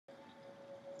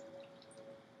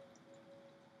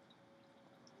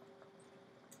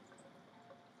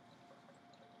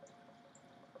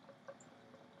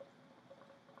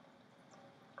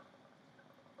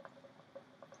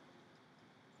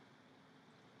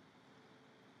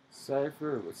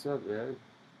Syfer, what's up, man?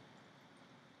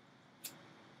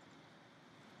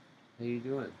 How you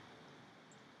doing?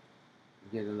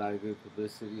 You getting a lot of good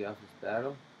publicity off this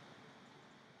battle?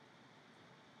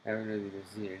 Haven't really been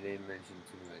seeing your name mentioned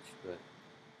too much, but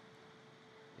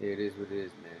yeah, it is what it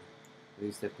is, man. At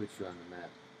least that puts you on the map.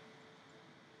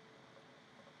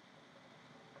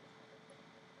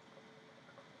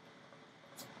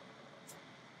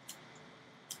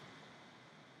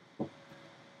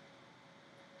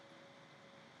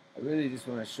 I really just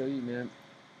want to show you, man.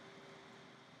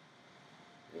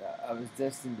 Yeah, I was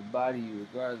destined to body you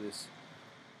regardless.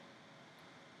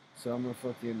 So I'm gonna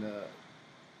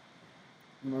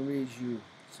read you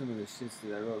some of the shits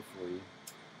that I wrote for you.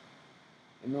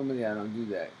 And normally I don't do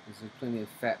that because there's plenty of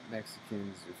fat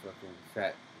Mexicans or fucking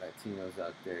fat Latinos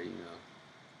out there,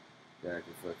 that I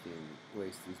can fucking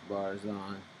waste these bars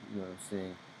on. You know what I'm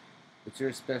saying? But you're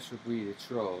a special breed of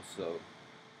troll, so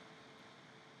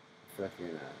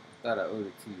fucking I thought I owed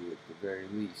it to you at the very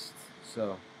least.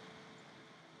 So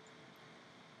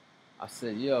I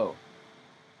said, yo,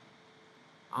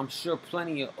 I'm sure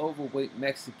plenty of overweight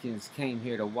Mexicans came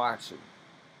here to watch him.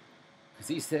 Because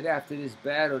he said after this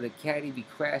battle, the caddy be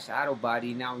crashed auto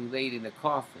body, now he laid in a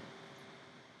coffin.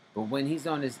 But when he's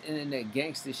on his internet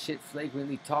gangster shit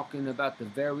flagrantly talking about the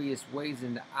various ways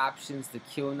and the options to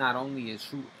kill not only a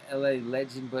true LA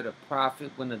legend but a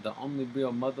prophet, one of the only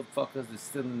real motherfuckers that's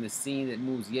still in the scene that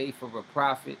moves yay for a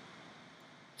profit.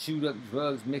 Chewed up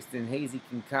drugs mixed in hazy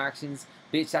concoctions.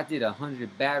 Bitch, I did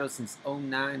 100 battles since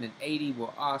 09 and 80 were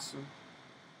awesome.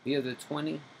 The other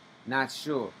 20, not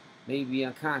sure, maybe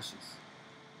unconscious.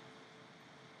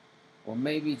 Or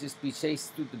maybe just be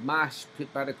chased through the mosh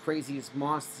pit by the craziest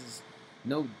monsters.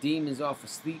 No demons off a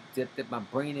sleep dip that my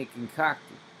brain had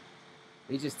concocted.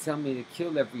 They just tell me to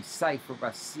kill every Syfer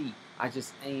I see. I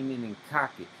just aim in and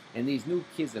cock it. And these new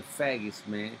kids are faggots,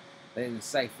 man. Letting the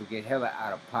Syfer get hella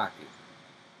out of pocket.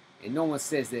 And no one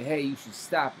says that, hey, you should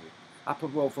stop it. I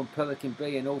paroled from Pelican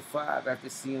Bay in 05 after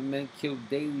seeing men killed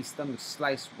daily, stomach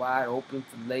sliced wide open,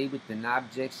 fillet with an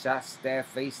object, shot, stab,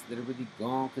 face literally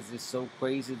gone because it's so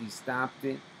crazily stomped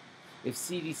it. If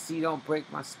CDC don't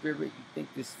break my spirit, you think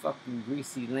this fucking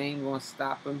greasy lame gonna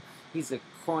stop him? He's a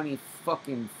corny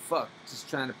fucking fuck just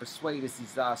trying to persuade us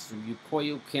he's awesome. You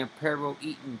pollo campero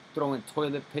eating, throwing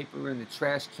toilet paper in the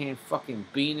trash can fucking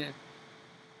beaner.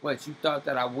 What, you thought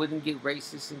that I wouldn't get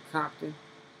racist in Compton?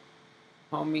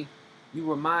 Homie, you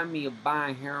remind me of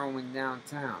buying heroin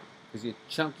downtown. Because you're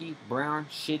chunky, brown,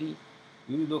 shitty.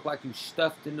 You look like you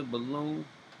stuffed in a balloon.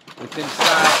 With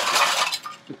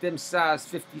them size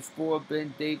 54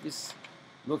 Ben Davis.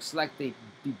 Looks like they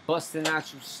be busting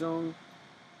out you soon.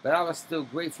 But I was still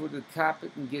grateful to cop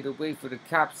it and get away for the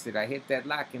cops that I hit that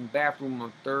locking bathroom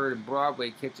on 3rd and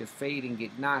Broadway, catch a fade and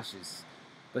get nauseous.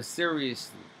 But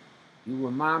seriously, you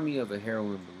remind me of a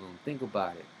heroin balloon. Think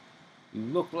about it. You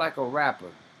look like a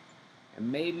rapper. And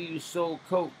maybe you sold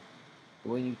coke.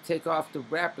 But when you take off the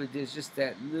wrapper, there's just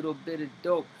that little bit of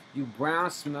dope. You brown,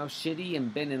 smell shitty,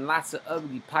 and been in lots of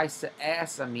ugly pies of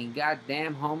ass. I mean,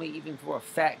 goddamn, homie, even for a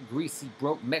fat, greasy,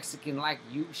 broke Mexican like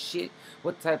you, shit.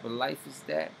 What type of life is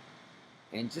that?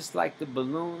 And just like the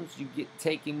balloons, you get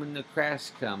taken when the crash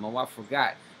come. Oh, I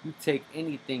forgot. You take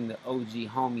anything the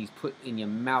OG homies put in your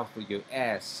mouth or your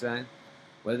ass, son.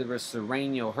 Whether it's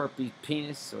Sereno herpes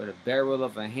penis or the barrel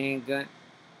of a handgun.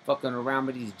 Fucking around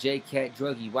with these J-Cat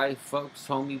druggy white folks,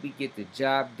 homie, we get the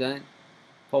job done.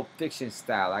 Pulp Fiction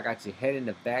style, I got your head in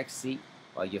the back seat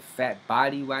while your fat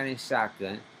body riding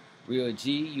shotgun. Real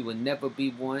G, you will never be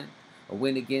one. A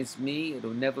win against me,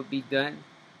 it'll never be done.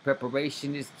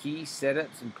 Preparation is key,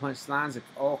 setups and punchlines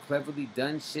are all cleverly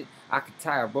done. Shit, I could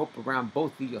tie a rope around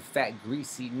both of your fat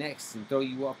greasy necks and throw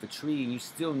you off a tree and you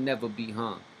still never be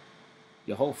hung.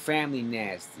 Your whole family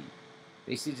nasty.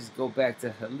 They should just go back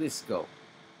to Jalisco.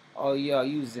 All y'all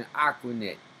using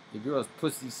Aquanet. Your girl's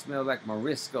pussy smell like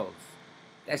Morisco's.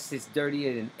 That shit's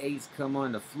dirtier than AIDS come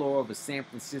on the floor of a San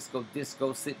Francisco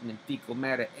disco sitting in fecal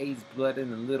matter, AIDS blood,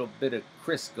 and a little bit of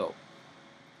Crisco.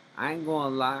 I ain't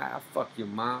gonna lie, I fuck your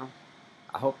mom.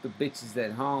 I hope the bitch is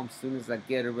at home. Soon as I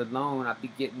get her alone, I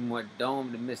be getting more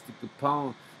dome than Mr.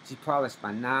 Capone. She polished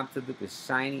my knob to look as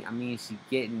shiny. I mean, she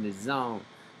get in the zone.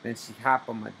 Then she hop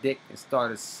on my dick and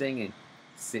started singing,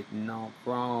 sitting on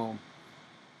chrome.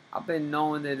 I've been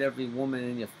knowing that every woman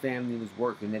in your family was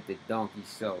working at the donkey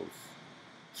shows.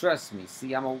 Trust me,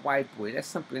 see, I'm a white boy. That's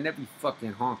something every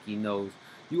fucking honky knows.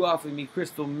 You offered me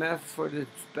crystal meth for this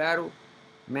battle?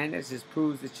 Man, that just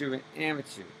proves that you're an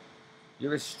amateur.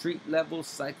 You're a street-level,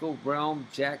 psycho realm,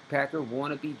 jackpacker,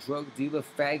 wannabe, drug dealer,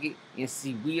 faggot, and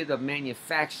see, we are the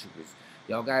manufacturers.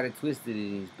 Y'all got it twisted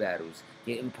in these battles.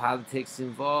 Getting politics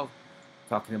involved,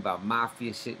 talking about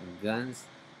mafia shit and guns.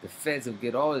 The feds will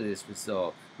get all of this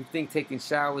resolved. You think taking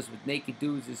showers with naked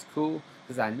dudes is cool?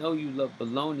 Cause I know you love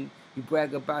baloney. You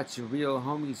brag about your real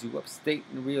homies, you upstate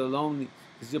and real lonely.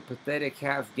 Cause you're pathetic,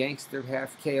 half gangster,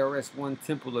 half KRS-One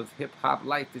temple of hip-hop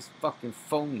life is fucking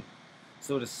phony.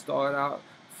 So to start out,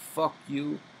 fuck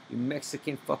you, you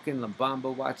Mexican fucking La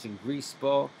Bamba watching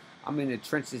Greaseball. I'm in the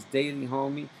trenches daily,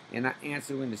 homie, and I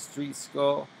answer when the streets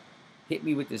call. Hit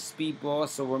me with the speedball,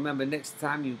 so remember next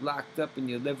time you locked up and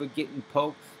your liver getting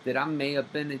poked that I may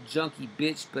have been a junkie,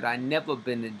 bitch, but I never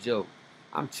been a joke.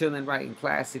 I'm chilling writing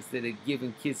classics that are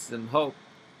giving kids some hope.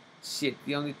 Shit,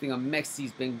 the only thing a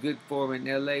Mexi's been good for in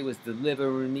LA was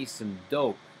delivering me some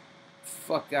dope.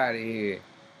 Fuck out of here.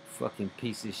 Fucking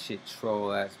piece of shit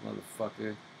troll ass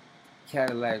motherfucker.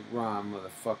 Cadalack Ron,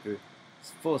 motherfucker.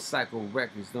 It's Full Cycle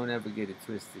Records. Don't ever get it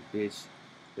twisted, bitch.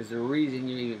 There's a reason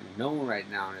you're even known right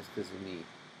now, and it's because of me.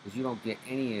 Because you don't get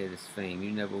any of this fame.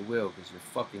 You never will, because you're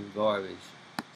fucking garbage.